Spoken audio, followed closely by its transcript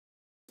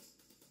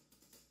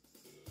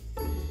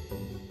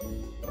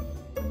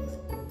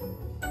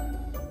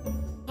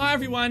Hi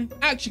everyone,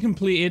 actually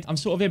completed. I'm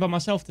sort of here by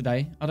myself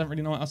today. I don't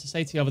really know what else to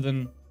say to you other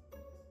than,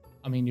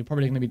 I mean, you're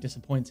probably going to be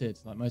disappointed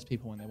like most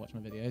people when they watch my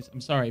videos. I'm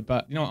sorry,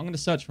 but you know what? I'm going to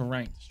search for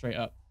ranked straight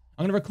up.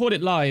 I'm going to record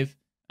it live,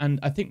 and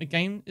I think the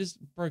game is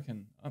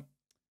broken.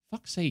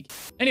 Fuck's sake.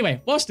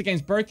 Anyway, whilst the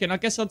game's broken, I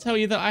guess I'll tell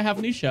you that I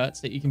have new shirts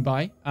that you can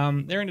buy.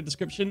 They're in the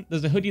description.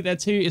 There's a hoodie there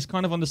too. It's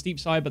kind of on the steep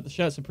side, but the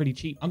shirts are pretty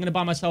cheap. I'm going to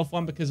buy myself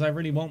one because I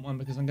really want one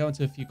because I'm going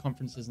to a few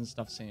conferences and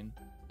stuff soon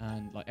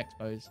and like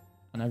expos.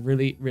 And I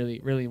really, really,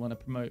 really want to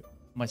promote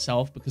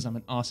myself because I'm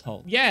an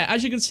asshole. Yeah,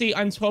 as you can see,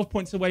 I'm 12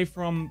 points away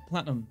from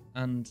platinum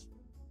and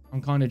I'm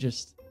kind of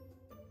just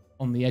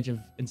on the edge of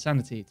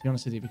insanity, to be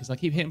honest with you, because I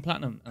keep hitting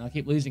platinum and I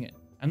keep losing it.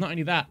 And not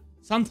only that,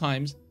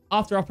 sometimes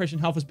after Operation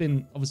Health has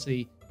been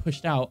obviously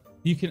pushed out,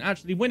 you can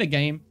actually win a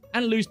game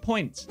and lose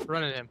points.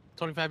 Run at him.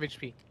 25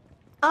 HP.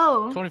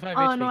 Oh. 25 oh,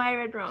 HP. no, I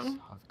read wrong.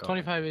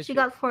 25 HP. She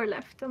got 4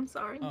 left. I'm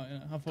sorry. Oh,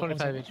 yeah,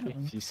 25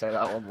 HP. If you say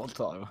that one more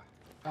time.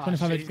 Oh,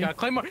 25 shit, HP. he's got a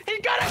claymore. He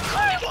got a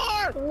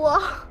claymore!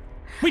 Whoa.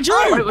 We drew!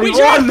 Oh, we we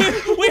drew! won!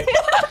 We won!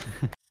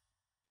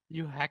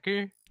 You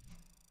hacker.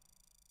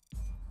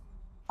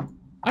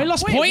 I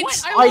lost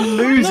points! I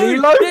lose,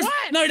 Elo!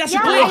 No, that's Yeah,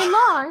 a glitch! I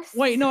lost.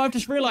 Wait, no, I've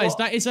just realized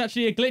that is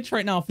actually a glitch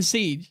right now for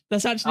Siege.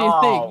 That's actually a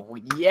thing. Oh,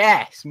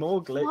 yes,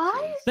 more glitches.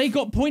 What? They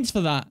got points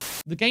for that.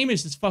 The game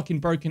is just fucking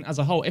broken as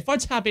a whole. If I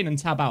tab in and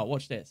tab out,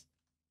 watch this.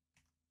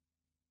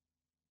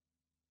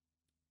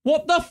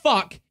 What the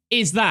fuck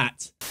is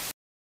that?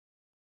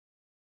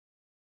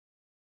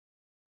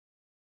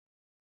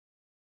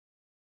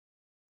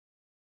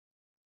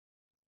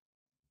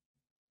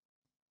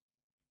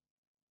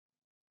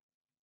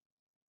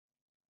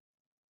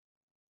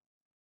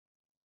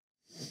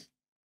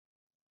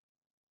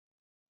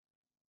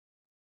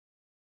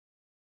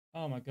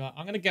 Oh my god.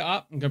 I'm gonna get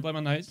up and go blow my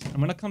nose. And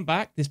when I come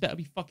back, this better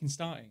be fucking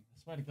starting. I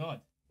swear to God.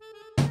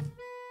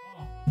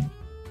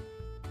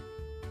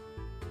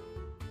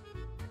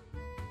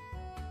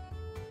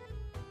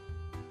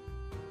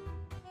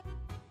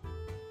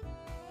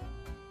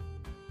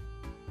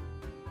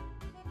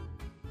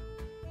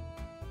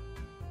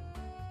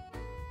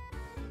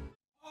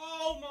 Oh.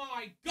 Oh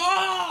my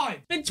god!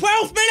 It's been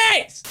 12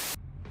 minutes!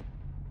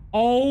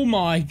 Oh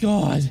my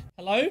god.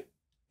 Hello?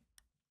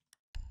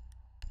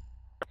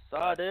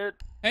 Saw, dude.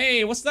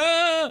 Hey, what's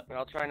up?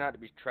 I'll try not to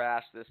be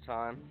trash this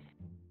time.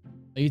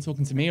 Are you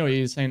talking to me or are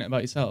you saying it about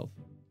yourself?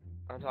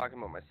 I'm talking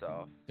about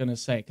myself. Gonna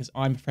say, because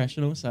I'm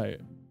professional, so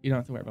you don't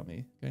have to worry about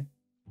me, okay?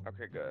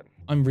 Okay, good.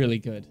 I'm really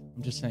good.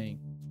 I'm just saying.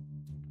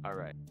 All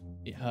right.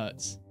 It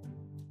hurts.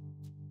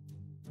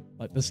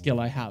 Like, the skill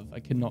I have,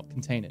 I cannot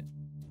contain it.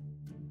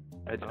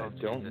 I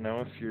don't know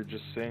if you're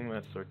just saying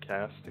that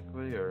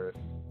sarcastically or if...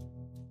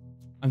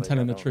 I'm Like,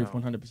 telling I the don't truth,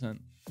 know. 100%.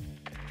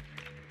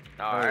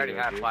 No, I already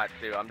had plat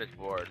too. I'm just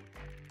bored.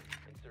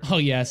 Oh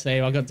yeah,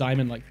 same. I got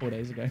diamond like 4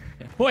 days ago.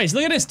 Yeah. Boys,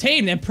 look at this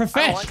team. They're I don't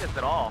profesh. like this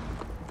at all.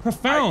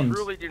 Profound. I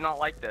truly do not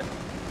like this.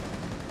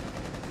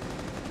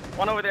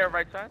 One over there,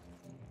 right side.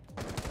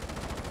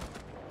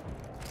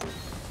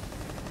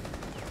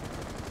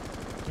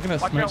 Look at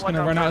that Watch smoke's out, watch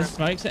gonna out, run out of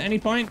Connor. smokes at any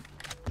point.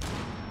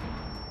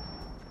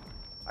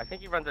 I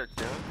think he runs out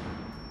soon.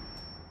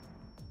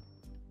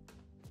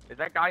 Is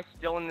that guy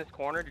still in this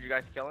corner? Did you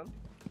guys kill him?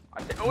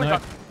 I think. Oh, No,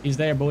 he's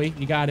there, boy.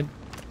 You got him.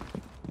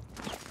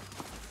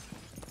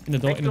 In the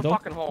door, in the door.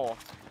 fucking hole.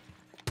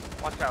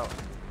 Watch out.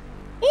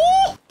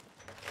 Oh!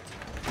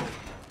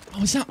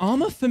 Oh, is that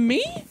armor for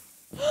me?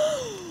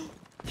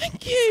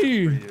 Thank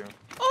you. For you.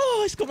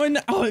 Oh, it's got my...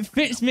 Oh, it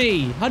fits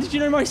me. How did you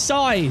know my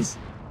size?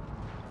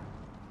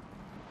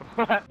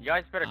 You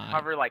guys better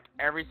cover like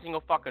every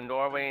single fucking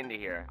doorway into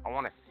here. I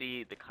want to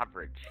see the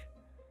coverage.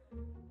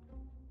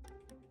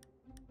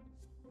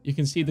 You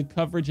can see the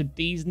coverage of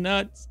these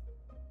nuts.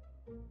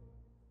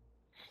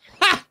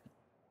 Ha!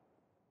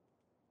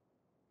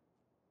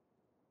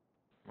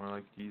 More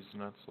like these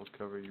nuts will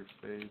cover your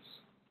face.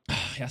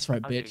 That's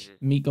right, Oh, bitch. Jesus.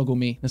 Meat goggle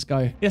me. Let's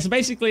go. Yeah, so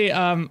basically,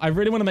 I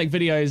really want to make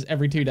videos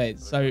every 2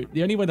 days. So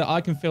the only way that I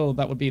can feel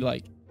that would be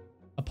like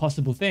a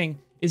possible thing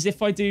is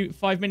if I do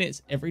 5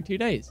 minutes every 2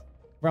 days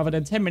rather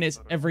than 10 minutes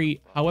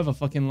every however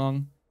fucking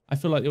long. I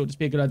feel like it would just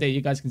be a good idea.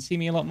 You guys can see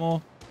me a lot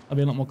more. There'll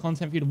be a lot more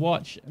content for you to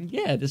watch. And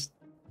yeah, just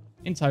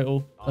in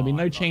total, there'll be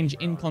no change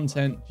in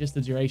content, just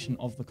the duration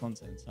of the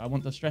content. So I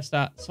want to stress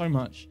that so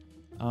much.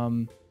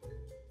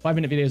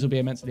 5-minute videos will be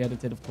immensely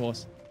edited, of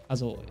course,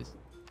 as always.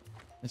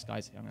 This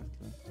guy's here. I'm gonna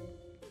have to kill him.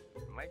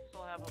 Might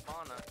still have a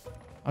Bana.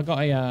 I got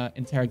a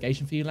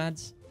interrogation for you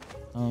lads.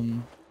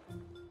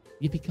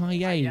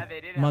 Yippee-ki-yay, Yeah,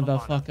 they did have a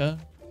motherfucker.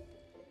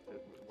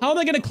 How are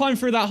they gonna climb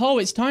through that hole?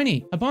 It's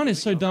tiny. Habana's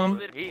so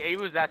dumb. He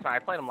was that time. I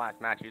played him last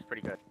match. He was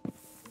pretty good.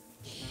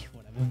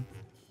 Whatever.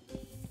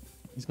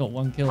 He's got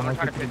 1 kill. I'm How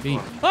gonna could try it to be?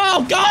 fix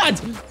Oh God!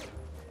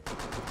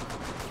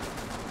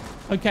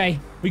 Okay,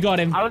 we got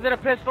him. I was in a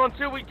pistol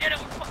too. We did it.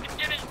 We fucking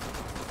did it.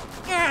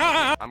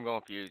 I'm going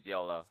fused,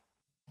 YOLO.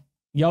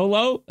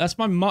 YOLO? That's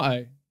my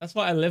motto. That's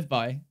what I live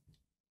by.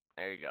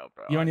 There you go,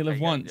 bro. You only That's live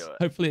how you once. gotta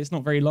Hopefully it's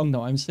not very long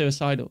though. I'm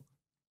suicidal.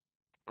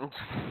 do it.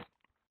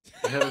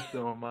 Yeah,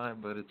 so am I,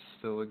 but it's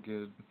still a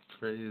good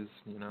phrase,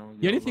 you know?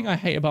 The only thing I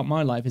hate about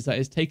my life is that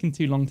it's taken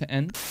too long to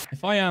end.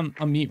 If I am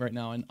unmute right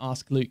now and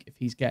ask Luke if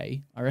he's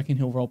gay, I reckon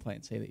he'll roleplay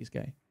and say that he's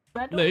gay.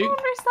 I don't Luke?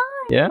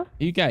 understand. Yeah? Are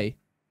you gay?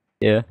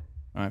 Yeah.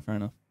 All right, fair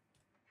enough.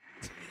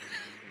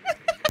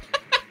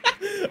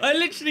 I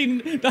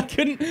literally, that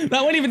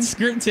wasn't even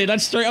scripted. I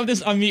straight up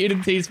just unmuted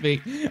in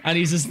TeamSpeak, and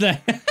he's just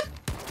there. I'm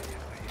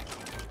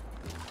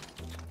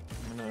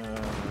gonna...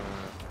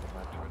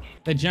 my Twitch.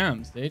 They're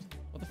jams, dude.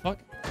 What the fuck?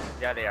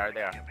 Yeah, they are.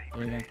 There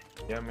we go.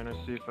 Yeah, I'm gonna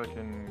see if I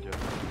can get...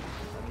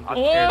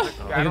 Oh! I I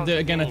can don't do it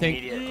again, I see think.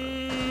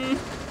 immediate-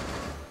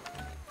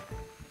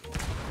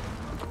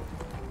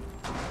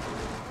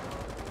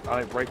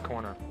 Alright, right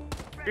corner.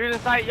 Here's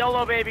the site,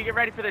 YOLO, baby. Get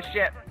ready for this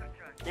shit.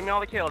 Give me all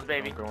the kills,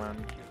 baby. Go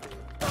in.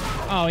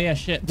 Oh, yeah,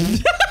 shit.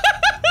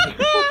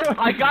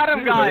 I got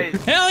him, guys.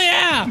 Hell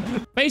yeah!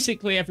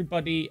 Basically,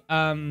 everybody,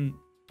 to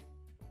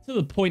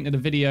the point of the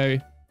video,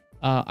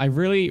 I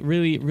really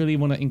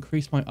want to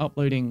increase my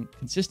uploading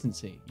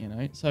consistency, you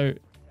know? So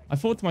I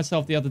thought to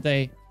myself the other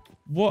day,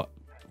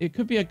 it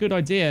could be a good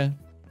idea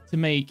to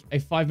make a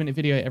 5-minute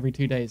video every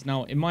 2 days.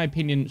 Now, in my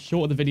opinion,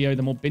 shorter the video,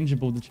 the more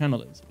bingeable the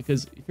channel is.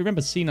 Because if you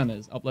remember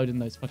CNunners uploading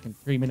those fucking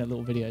 3-minute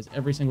little videos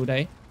every single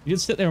day, you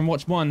just sit there and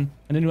watch one,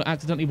 and then you'll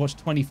accidentally watch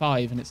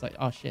 25, and it's like,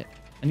 oh shit.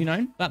 And you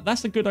know,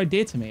 that's a good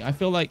idea to me. I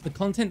feel like the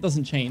content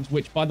doesn't change,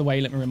 which, by the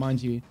way, let me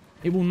remind you,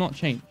 it will not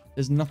change.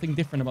 There's nothing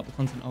different about the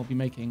content I'll be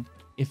making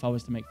if I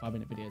was to make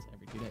 5-minute videos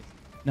every 2 days.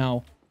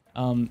 Now,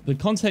 the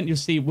content you'll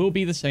see will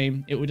be the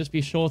same. It will just be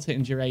shorter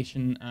in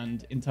duration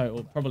and in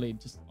total, probably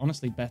just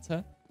honestly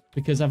better.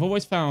 Because I've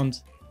always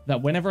found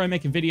that whenever I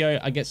make a video,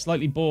 I get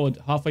slightly bored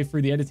halfway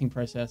through the editing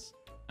process.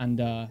 And,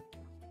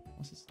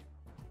 what's this?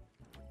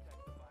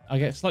 I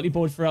get slightly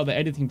bored throughout the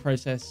editing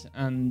process,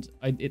 and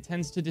it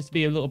tends to just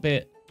be a little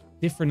bit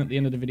different at the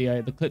end of the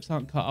video. The clips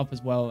aren't cut up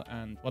as well,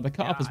 and, well, they're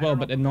cut up as well,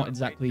 but they're not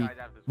exactly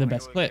the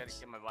best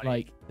clips.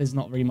 Like, there's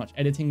not really much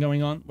editing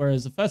going on,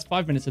 whereas the first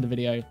 5 minutes of the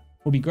video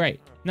will be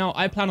great. Now,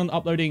 I plan on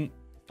uploading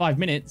 5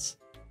 minutes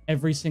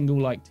every single,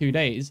 like, 2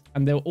 days,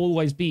 and they'll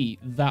always be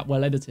that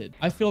well edited.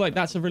 I feel like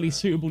that's a really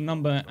suitable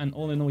number, and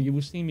all in all, you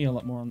will see me a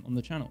lot more on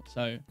the channel.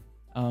 So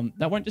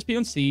that won't just be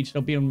on Siege,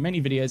 they'll be on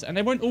many videos, and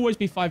they won't always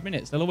be 5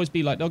 minutes. They'll always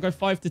be like, they'll go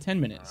 5 to 10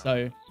 minutes.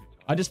 So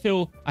I just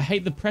feel, I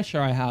hate the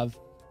pressure I have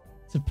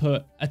to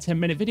put a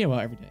 10-minute video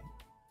out every day.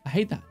 I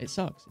hate that. It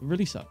sucks. It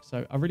really sucks.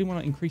 So I really want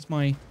to increase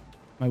my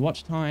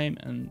watch time,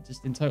 and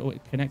just in total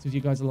connect with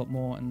you guys a lot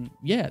more, and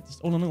yeah,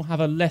 just all in all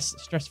have a less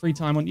stress-free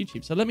time on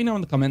YouTube. So let me know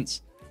in the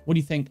comments, what do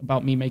you think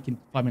about me making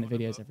 5-minute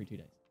videos every 2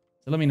 days?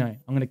 So let me know.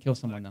 I'm going to kill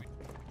someone now.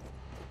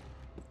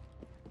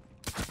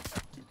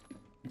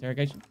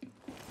 Interrogation.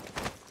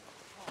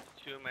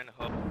 2-man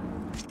hub.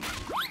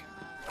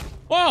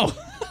 Whoa!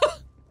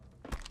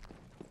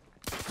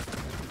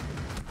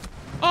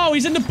 Oh,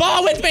 he's in the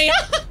bar with me!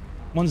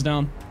 One's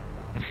down.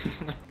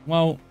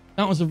 Well,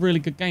 that was a really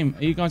good game.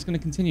 Are you guys going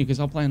to continue?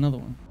 Because I'll play another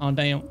one. Oh,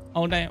 damn.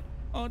 Oh, damn.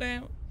 Oh,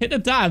 damn. Hit the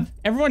dab.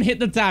 Everyone hit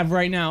the dab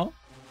right now.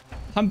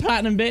 I'm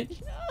platinum,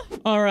 bitch.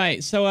 All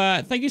right. So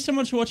thank you so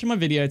much for watching my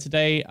video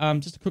today.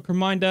 Just a quick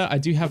reminder, I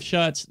do have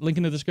shirts. Link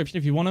in the description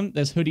if you want them.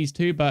 There's hoodies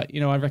too, but,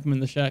 you know, I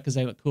recommend the shirt because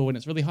they look cool, and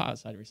it's really hot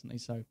outside recently.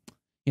 So,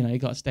 you know, you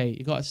got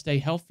to stay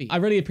healthy. I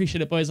really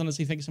appreciate it, boys.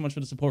 Honestly, thank you so much for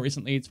the support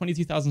recently.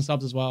 22,000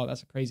 subs as well.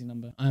 That's a crazy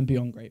number. I'm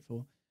beyond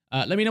grateful.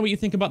 Let me know what you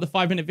think about the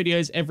 5-minute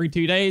videos every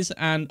 2 days.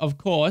 And of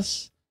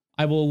course,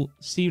 I will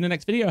see you in the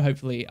next video,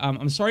 hopefully.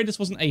 I'm sorry this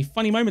wasn't a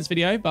funny moments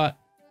video, but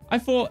I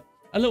thought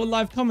a little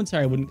live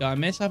commentary wouldn't go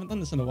amiss. I haven't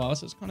done this in a while,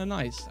 so it's kind of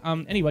nice.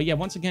 Anyway, yeah,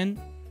 once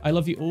again, I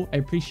love you all. I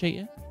appreciate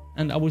you.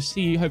 And I will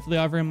see you hopefully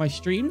either in my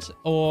streams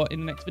or in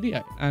the next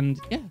video. And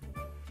yeah,